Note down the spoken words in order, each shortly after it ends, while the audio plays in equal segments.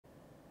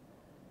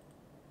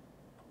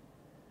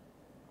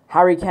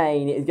Harry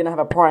Kane is going to have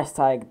a price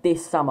tag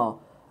this summer,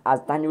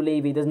 as Daniel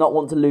Levy does not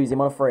want to lose him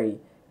on a free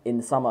in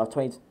the summer of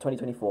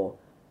 2024.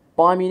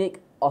 Bayern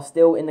Munich are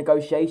still in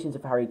negotiations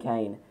with Harry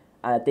Kane,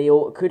 and a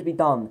deal could be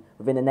done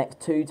within the next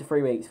 2 to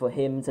 3 weeks for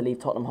him to leave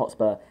Tottenham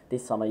Hotspur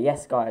this summer.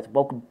 Yes, guys,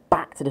 welcome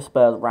back to the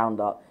Spurs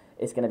Roundup.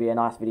 It's going to be a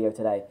nice video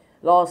today.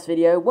 Last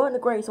video weren't the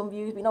greatest on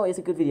views, but you know it's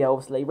a good video,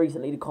 obviously.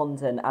 Recently, the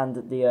content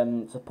and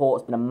the support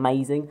has been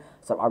amazing,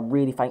 so I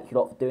really thank you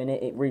lot for doing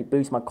it. It really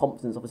boosts my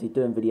confidence, obviously,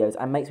 doing videos,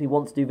 and makes me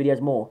want to do videos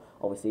more.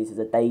 Obviously, this is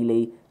a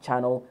daily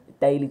channel,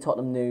 daily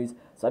Tottenham news,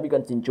 so I hope you're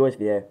going to enjoy this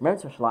video.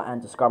 Remember to smash a like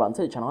and subscribe button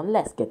to the channel, and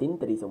let's get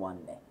into this one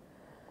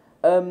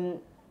there.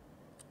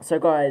 So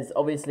guys,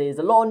 obviously, there's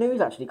a lot of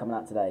news actually coming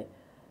out today,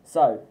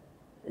 so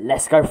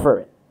let's go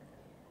through it.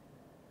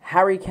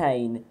 Harry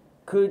Kane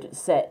could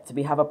set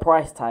to have a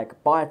price tag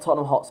by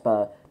Tottenham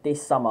Hotspur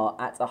this summer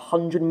at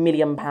 £100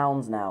 million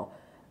now,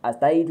 as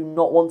they do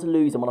not want to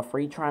lose him on a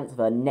free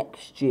transfer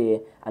next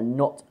year and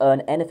not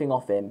earn anything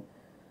off him.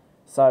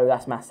 So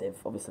that's massive,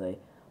 obviously.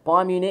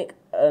 Bayern Munich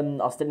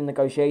are still in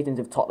negotiations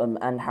with Tottenham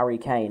and Harry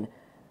Kane,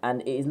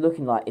 and it is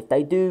looking like if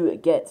they do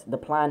get the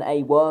plan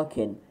A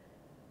working,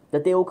 the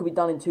deal could be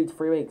done in 2 to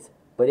 3 weeks.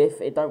 But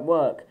if it don't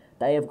work,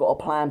 they have got a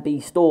plan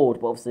B stored,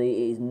 but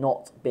obviously it has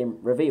not been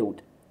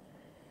revealed.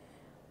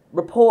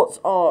 Reports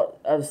are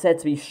said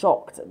to be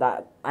shocked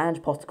that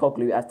Ange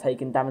Postecoglou has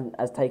taken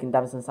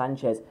Davinson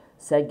Sanchez,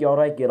 Sergio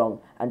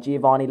Reguilon and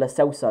Giovanni Lo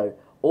Celso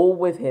all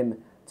with him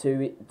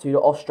to the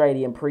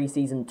Australian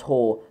pre-season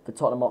tour for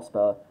Tottenham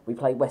Hotspur. We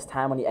played West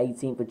Ham on the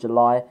 18th of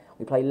July.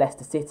 We played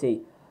Leicester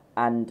City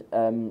and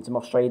some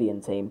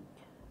Australian team.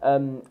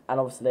 And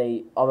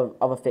obviously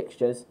other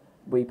fixtures.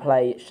 We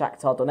play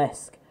Shakhtar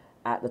Donetsk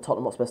at the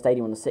Tottenham Hotspur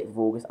Stadium on the 6th of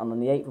August, and on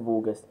the 8th of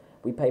August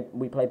we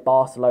played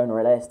Barcelona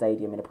at their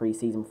stadium in a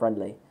pre-season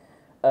friendly.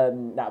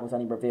 That was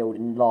only revealed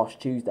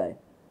last Tuesday.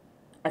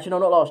 Actually, no,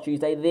 not last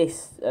Tuesday.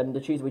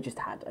 The Tuesday we just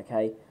had.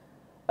 Okay.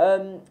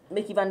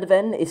 Mickey van der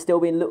Ven is still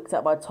being looked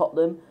at by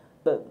Tottenham,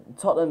 but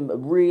Tottenham are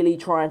really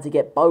trying to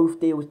get both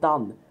deals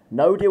done.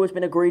 No deal has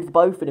been agreed for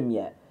both of them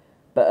yet,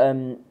 but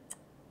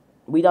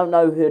we don't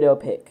know who they'll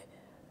pick.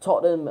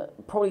 Tottenham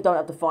probably don't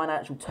have the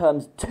financial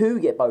terms to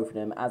get both of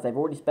them, as they've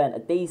already spent a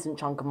decent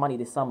chunk of money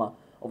this summer.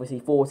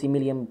 Obviously, £40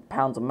 million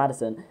on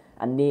Maddison,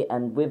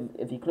 and with,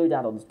 if you include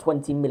add-ons,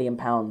 £20 million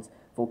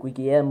for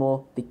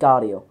Guillermo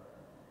Vicario.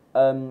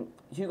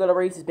 Hugo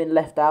Lloris has been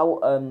left out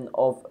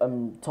of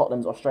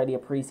Tottenham's Australia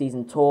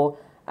pre-season tour,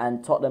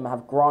 and Tottenham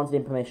have granted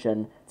him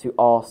permission to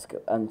ask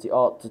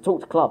to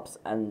talk to clubs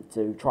and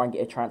to try and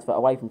get a transfer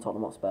away from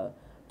Tottenham Hotspur.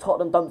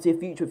 Tottenham don't see a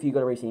future with Hugo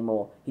Lloris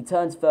anymore. He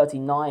turns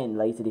 39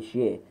 later this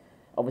year.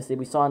 Obviously,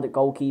 we signed a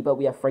goalkeeper.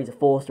 We have Fraser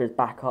Forster as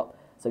backup.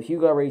 So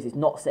Hugo Lloris is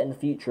not setting the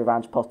future of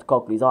Ange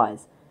Postecoglou's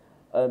eyes.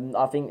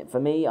 I think, for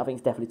me, I think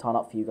it's definitely time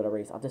up for Hugo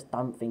Lloris. I just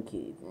don't think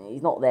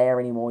he's not there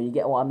anymore. You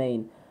get what I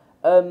mean?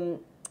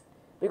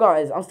 But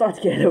guys, I'm starting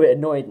to get a little bit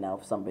annoyed now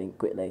for something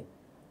quickly.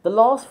 The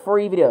last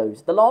 3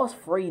 videos, the last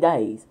 3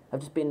 days, have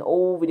just been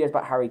all videos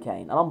about Harry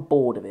Kane, and I'm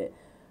bored of it.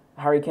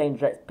 Harry Kane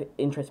direct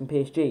interest in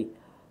PSG.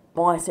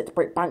 Buy set to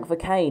break bank for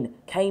Kane.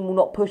 Kane will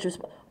not push us.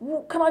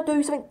 Can I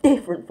do something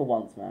different for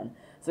once, man?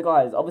 So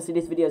guys, obviously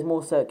this video is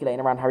more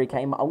circulating around Harry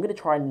Kane, but I'm going to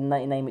try and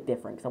name it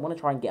different, because I want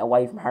to try and get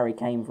away from Harry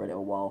Kane for a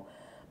little while.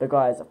 But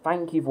guys,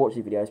 thank you for watching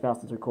the video. It's been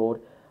awesome to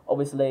record.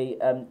 Obviously,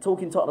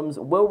 Talking Tottenham's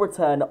will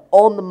return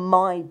on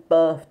my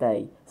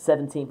birthday,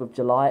 17th of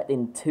July,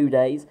 in 2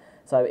 days.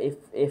 So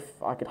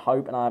if I could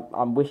hope, and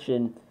I'm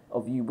wishing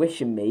of you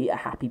wishing me a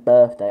happy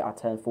birthday. I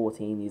turned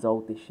 14 years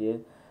old this year.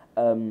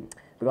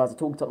 But guys, the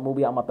Talking Tottenham will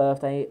be out on my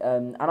birthday,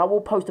 and I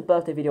will post a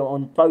birthday video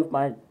on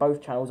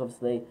both channels.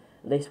 Obviously,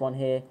 this one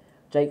here,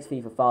 Jake's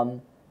FIFA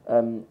Fun.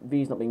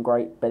 Views not been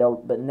great,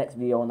 but the next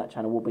video on that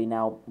channel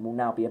will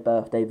now be a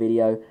birthday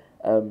video,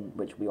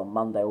 which will be on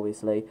Monday,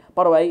 obviously.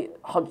 By the way,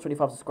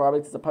 125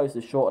 subscribers, because I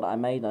posted a short that I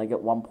made, and I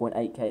get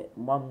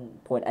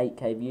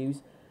 1.8k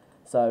views.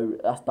 So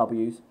that's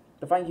W's.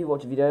 But thank you for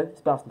watching the video. It's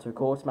been awesome to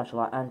record. Smash a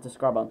like and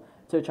subscribe button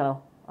to the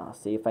channel. I'll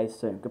see you face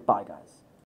soon. Goodbye, guys.